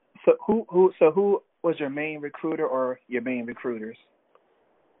So who was your main recruiter or your main recruiters?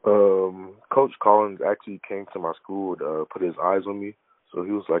 Coach Collins actually came to my school to put his eyes on me, so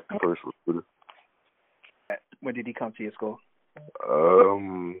he was like the first recruiter. When did he come to your school?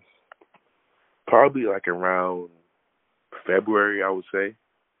 Um, Probably like around February, I would say,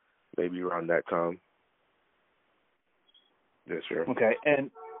 maybe around that time. Yes, sir. Okay,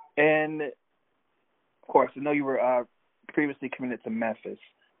 and of course, I know you were previously committed to Memphis,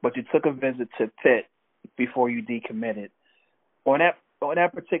 but you took a visit to Pitt before you decommitted. On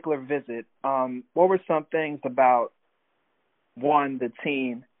that particular visit, what were some things about one, the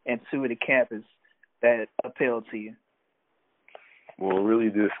team, and two, the campus that appealed to you? Well, really,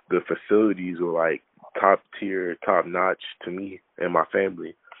 just the facilities were like top tier, top notch to me and my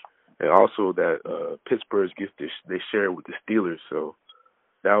family, and also that Pittsburgh's gift they share with the Steelers. So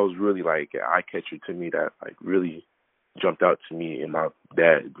that was really like an eye catcher to me that like really jumped out to me and my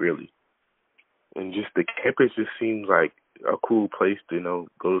dad really. And just the campus just seems like a cool place to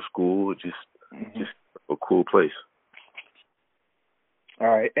go to school. Just a cool place. All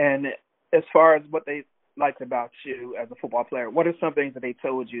right, and as far as what they liked about you as a football player, what are some things that they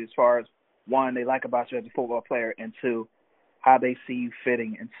told you as far as one, they like about you as a football player, and two, how they see you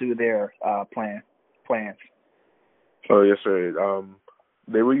fitting into their plans? Oh yes, sir.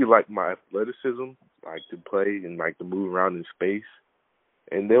 They really like my athleticism, like to play and like to move around in space.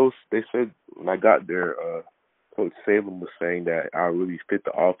 And they said when I got there, Coach Salem was saying that I really fit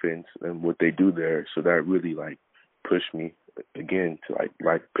the offense and what they do there, so that really like pushed me again to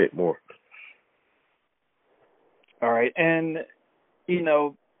like Pitt more. All right, and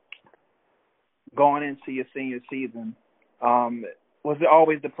going into your senior season, was it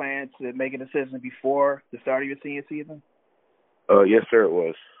always the plan to make a decision before the start of your senior season? Yes, sir, it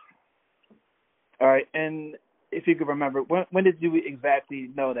was. All right, and if you could remember, when did you exactly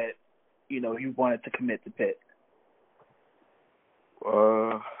know that you wanted to commit to Pitt?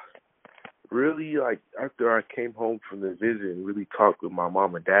 Really, like after I came home from the visit and really talked with my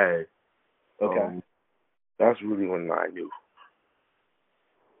mom and dad. Okay. That's really when I knew.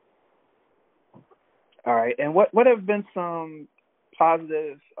 All right, and what have been some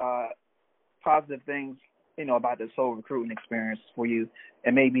positive positive things about this whole recruiting experience for you,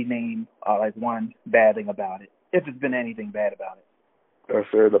 and maybe name like one bad thing about it, if it's been anything bad about it.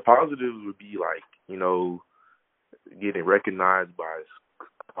 Sir, the positives would be like getting recognized by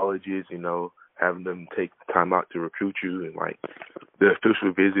colleges, having them take time out to recruit you, and like the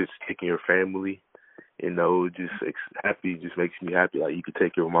official visits, taking your family, just happy, just makes me happy. Like you could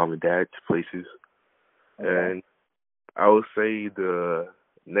take your mom and dad to places. Okay. And I would say the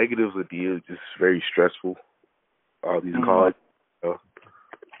negatives would be just very stressful. All these calls,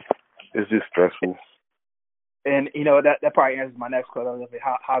 it's just stressful. And that probably answers my next question a little bit.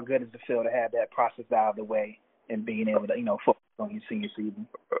 How good does it feel to have that process out of the way and being able to focus on your senior season?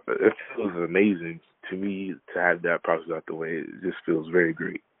 It feels amazing to me to have that process out the way. It just feels very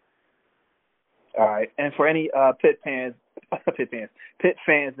great. All right, and for any Pitt fans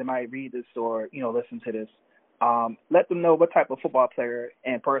that might read this or listen to this, let them know what type of football player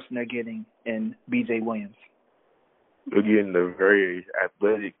and person they're getting in B.J. Williams. We're getting a very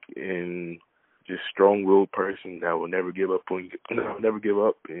athletic and just strong-willed person that will never give up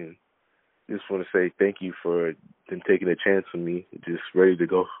and just want to say thank you for them taking a chance on me. Just ready to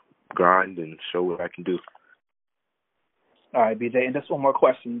go grind and show what I can do. All right, BJ, and just one more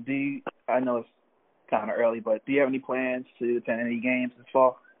question. I know it's kind of early, but do you have any plans to attend any games this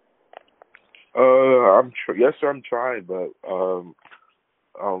fall? Yes, sir, I'm trying, but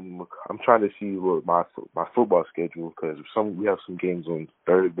I'm trying to see what my football schedule, because we have some games on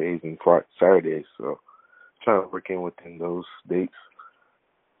Thursdays and Saturdays, so I'm trying to work in within those dates.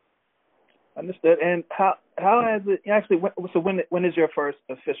 Understood. And how has it actually? When is your first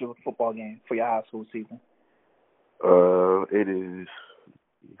official football game for your high school season? It is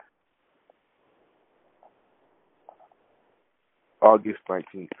August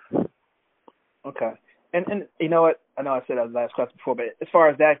 19th. Okay. And you know what? I know I said that was the last question before, but as far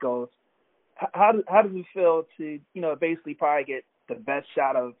as that goes, how does it feel to basically probably get the best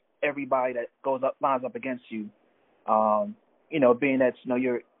shot of everybody that lines up against you? Being that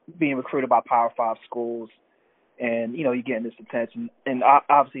you're being recruited by Power 5 schools, and you're getting this attention, and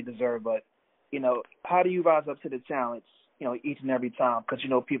obviously deserve. But how do you rise up to the challenge? Each and every time, because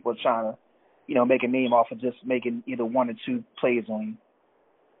people are trying to make a name off of just making either one or two plays on you.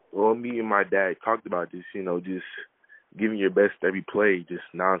 Well, me and my dad talked about this, just giving your best every play, just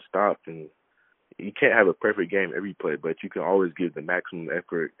nonstop. And you can't have a perfect game every play, but you can always give the maximum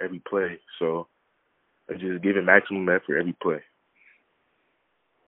effort every play. So just giving maximum effort every play.